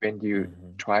when you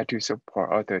try to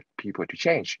support other people to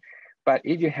change. But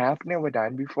if you have never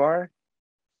done before,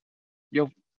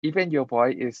 even your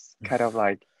voice is kind of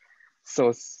like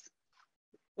so.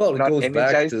 Well, it goes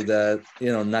back to that,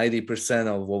 90%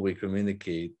 of what we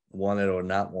communicate, wanted or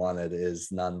not wanted, is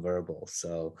nonverbal.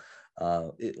 So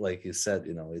like you said,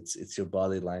 it's your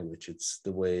body language, it's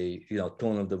the way,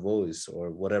 tone of the voice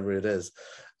or whatever it is,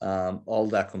 all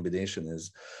that combination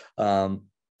is.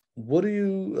 What do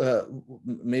you,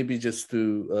 maybe just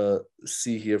to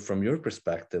see here from your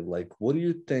perspective, like, what do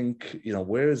you think,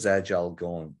 where is Agile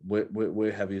going?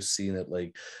 Where have you seen it?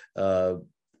 Like,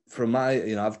 from my,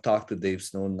 I've talked to Dave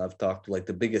Snowden, I've talked to, like,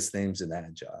 the biggest names in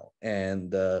Agile,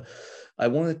 and I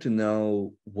wanted to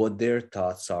know what their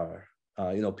thoughts are.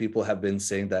 People have been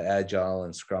saying that Agile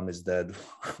and Scrum is dead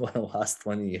for the last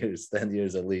 20 years, 10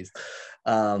 years at least.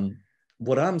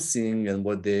 What I'm seeing and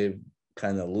what they've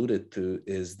kind of alluded to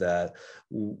is that,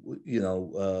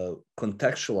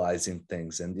 contextualizing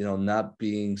things and, not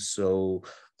being so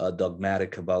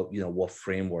dogmatic about, what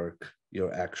framework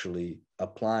you're actually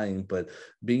applying, but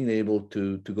being able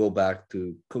to go back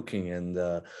to cooking, and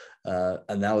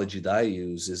analogy that I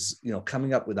use is,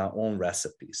 coming up with our own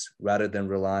recipes rather than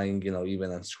relying,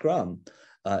 even on Scrum,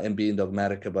 and being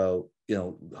dogmatic about,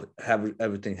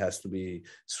 everything has to be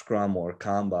Scrum or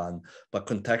Kanban, but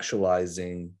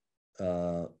contextualizing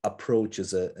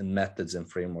approaches and methods and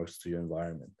frameworks to your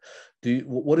environment.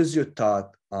 What is your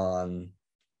thought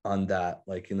on that,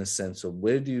 like, in a sense of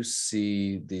where do you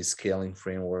see these scaling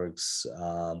frameworks,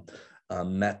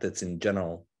 methods in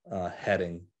general,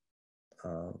 heading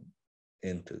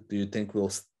into? Do you think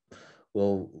we'll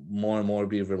more and more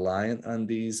be reliant on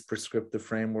these prescriptive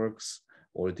frameworks,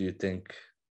 or do you think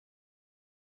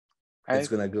it's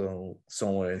going to go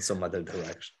somewhere in some other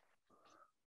direction?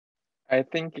 I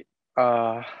think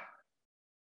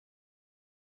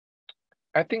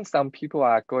I think some people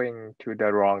are going to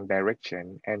the wrong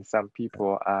direction and some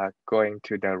people are going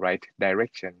to the right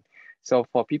direction. So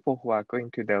for people who are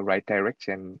going to the right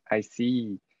direction, I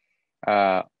see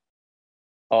uh,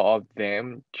 all of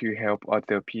them to help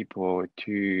other people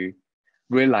to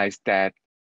realize that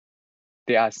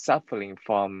they are suffering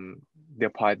from the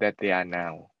point that they are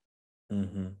now.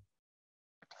 Mm-hmm.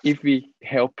 If we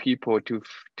help people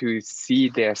to see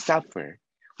their suffer,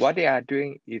 what they are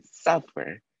doing is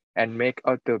suffer and make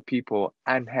other people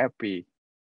unhappy.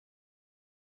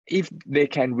 If they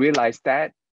can realize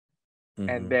that and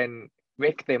Mm-hmm. then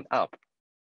wake them up,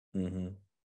 Mm-hmm.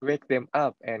 wake them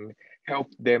up and help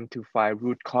them to find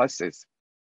root causes,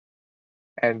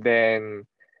 and then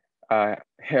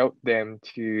help them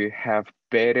to have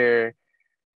better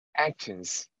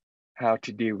actions, how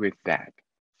to deal with that.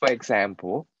 For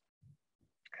example,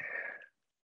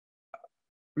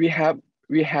 we have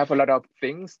we have a lot of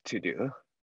things to do,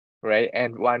 right?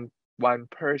 And one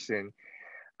person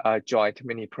joined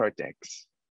many projects.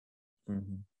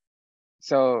 Mm-hmm.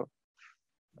 So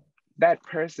that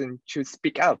person should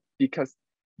speak up because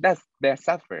that's their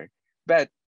suffer. But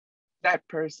that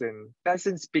person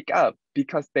doesn't speak up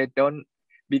because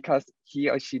because he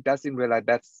or she doesn't realize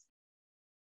that's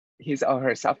his or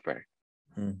her suffer.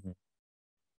 Mm-hmm.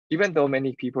 Even though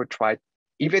many people try,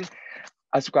 even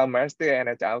a Scrum Master and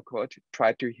Agile coach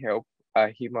try to help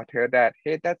him or her that,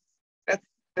 hey, that's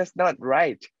that's not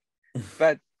right.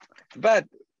 But but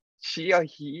she or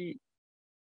he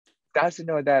doesn't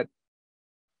know that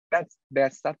that's their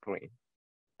suffering,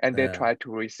 and they Yeah. try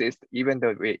to resist even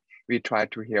though we try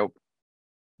to help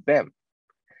them.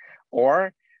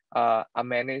 Or a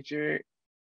manager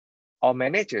or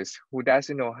managers who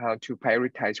doesn't know how to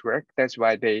prioritize work. That's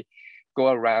why they go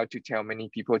around to tell many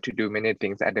people to do many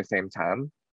things at the same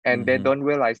time. And they Mm-hmm. don't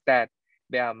realize that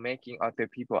they are making other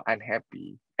people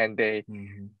unhappy, and they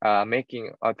Mm-hmm.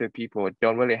 making other people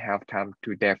don't really have time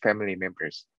to their family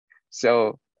members.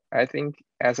 So I think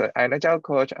as an agile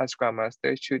coach, a scrum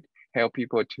master should help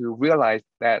people to realize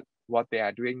that what they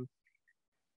are doing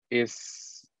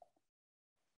is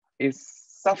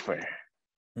suffer.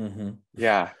 Mm-hmm.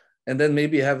 Yeah. And then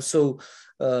maybe have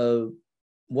uh,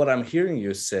 what I'm hearing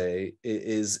you say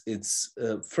is it's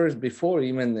first before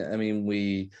even I mean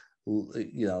we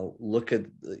look at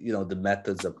the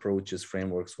methods, approaches,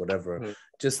 frameworks, whatever, Mhm.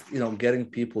 just getting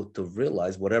people to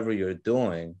realize whatever you're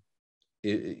doing,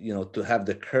 to have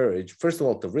the courage, first of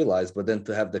all, to realize, but then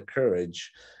to have the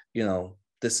courage,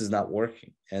 this is not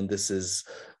working, and this is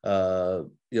uh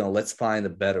let's find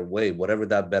a better way, whatever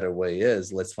that better way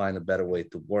is. Let's find a better way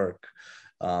to work.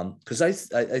 Because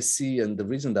I see, and the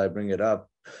reason that I bring it up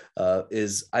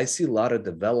is I see a lot of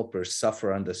developers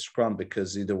suffer under Scrum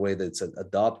because either way that it's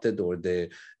adopted or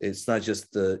it's not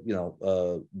just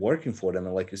working for them,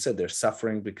 and like you said, they're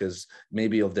suffering because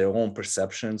maybe of their own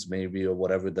perceptions, maybe, or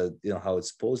whatever, that how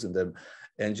it's posing them,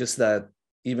 and just that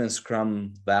even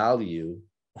Scrum value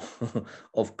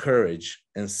of courage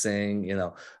and saying,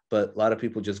 but a lot of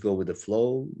people just go with the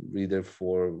flow, either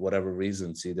for whatever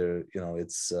reasons, either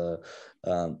it's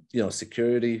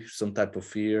security, some type of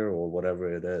fear, or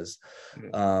whatever it is.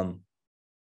 Mhm.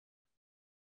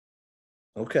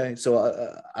 Okay, so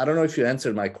I don't know if you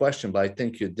answered my question, but I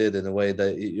think you did, in a way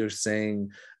that you're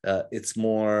saying it's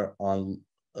more on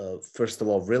first of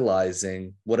all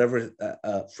realizing whatever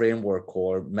framework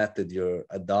or method you're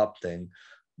adopting,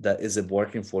 that is it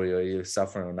working for you, are you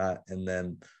suffering or not, and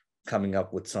then coming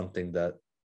up with something that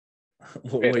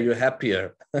where Better. you're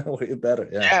happier, where you're better.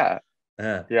 Yeah. Yeah.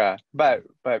 Yeah. Yeah.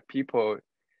 But people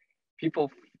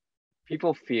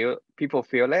people feel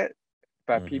it,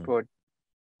 but Mm-hmm.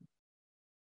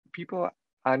 people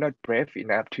are not brave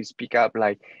enough to speak up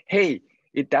like, hey,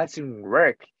 it doesn't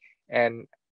work and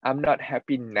I'm not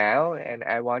happy now and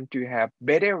I want to have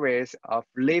better ways of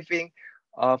living,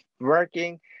 of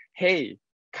working. Hey,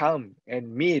 come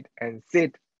and meet and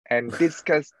sit and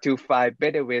discuss to find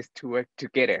better ways to work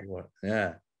together.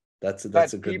 Yeah, that's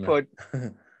But a good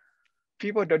man.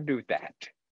 people don't do that.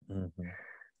 Mhm.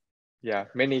 Yeah,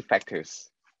 many factors,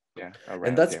 yeah, And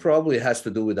around that's them. probably has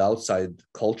to do with outside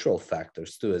cultural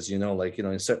factors too, as like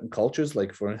in certain cultures,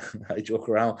 like for I joke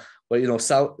around, but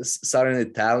southern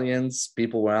Italians,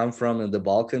 people where I'm from in the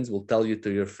Balkans, will tell you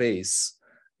to your face,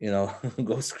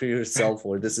 go screw yourself,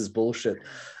 or this is bullshit.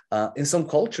 In some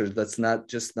cultures, that's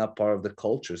not part of the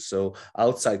culture. So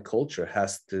outside culture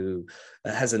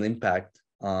has an impact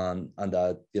on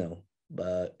that,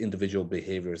 individual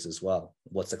behaviors as well,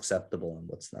 what's acceptable and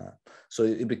what's not. So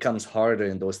it becomes harder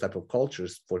in those type of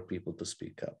cultures for people to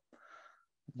speak up.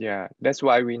 Yeah, that's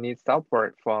why we need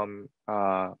support from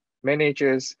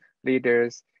managers,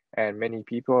 leaders, and many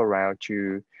people around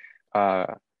to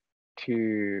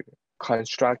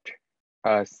construct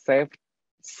a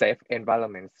safe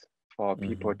environments for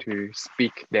people to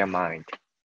speak their mind.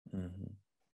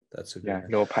 That's a good.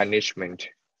 No punishment.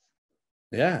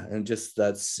 Yeah, and just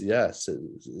so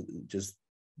just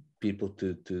people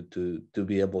to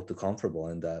be able to comfortable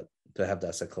in that, to have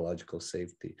that psychological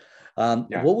safety.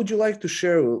 What would you like to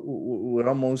share?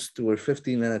 We're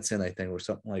 15 minutes in, I think, or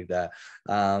something like that.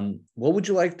 What would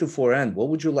you like to forend? What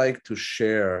would you like to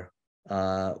share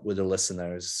with the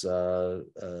listeners?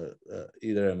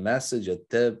 Either a message, a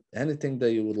tip, anything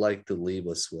that you would like to leave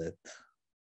us with?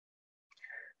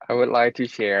 I would like to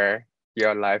share,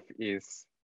 your life is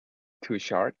too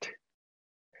short.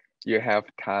 You have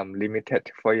time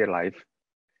limited for your life.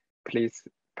 Please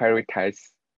prioritize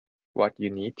what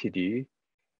you need to do.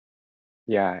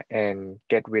 And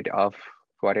get rid of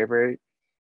whatever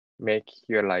make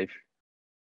your life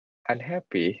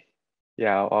unhappy,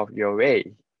 of your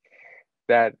way,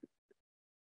 that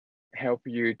help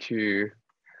you to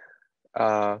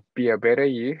be a better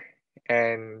you.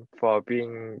 And for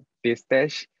being this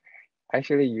stage,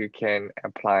 actually you can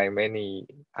apply many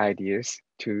ideas,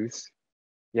 tools,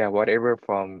 whatever,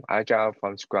 from Agile,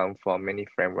 from Scrum, from many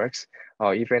frameworks,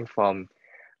 or even from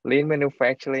Lean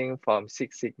manufacturing, from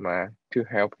Six Sigma, to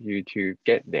help you to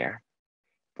get there.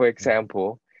 For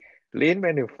example, Lean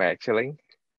manufacturing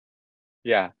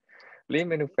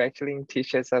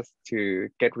teaches us to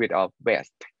get rid of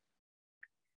waste.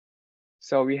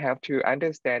 So we have to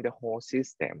understand the whole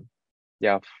system.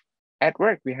 At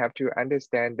work, we have to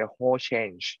understand the whole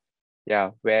change.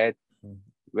 Where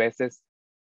wastes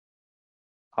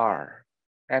are.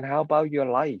 And how about your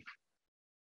life?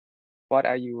 What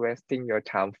are you wasting your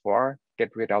time for?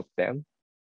 Get rid of them,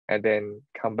 and then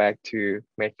come back to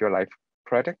make your life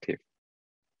productive.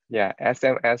 As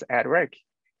at work.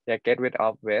 Get rid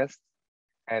of waste,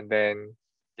 and then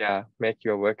make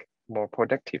your work more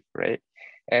productive, right?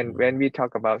 And when we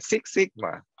talk about Six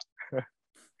Sigma,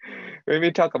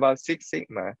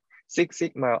 Six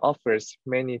Sigma offers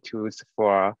many tools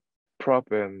for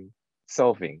problem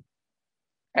solving.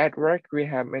 At work, we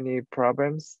have many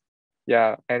problems,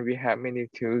 and we have many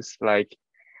tools like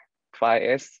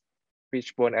 5S,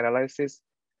 wishbone analysis,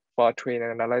 4-train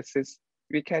analysis.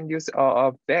 We can use all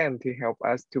of them to help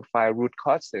us to find root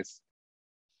causes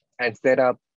and set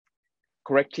up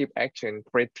corrective action,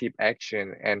 predictive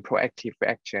action, and proactive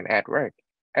action at work.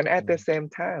 And at the same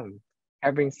time,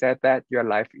 having said that, your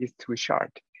life is too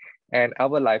short and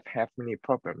our life have many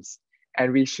problems,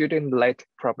 and we shouldn't let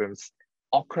problems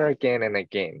occur again and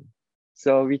again.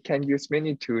 So we can use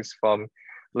many tools from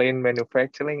Lean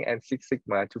manufacturing and Six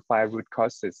Sigma to find root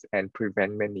causes and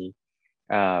prevent many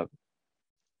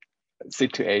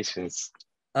situations.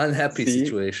 Unhappy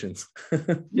situations.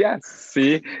 Yes,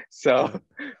 see? So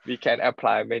we can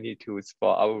apply many tools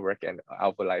for our work and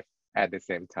our life at the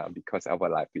same time, because our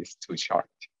life is too short.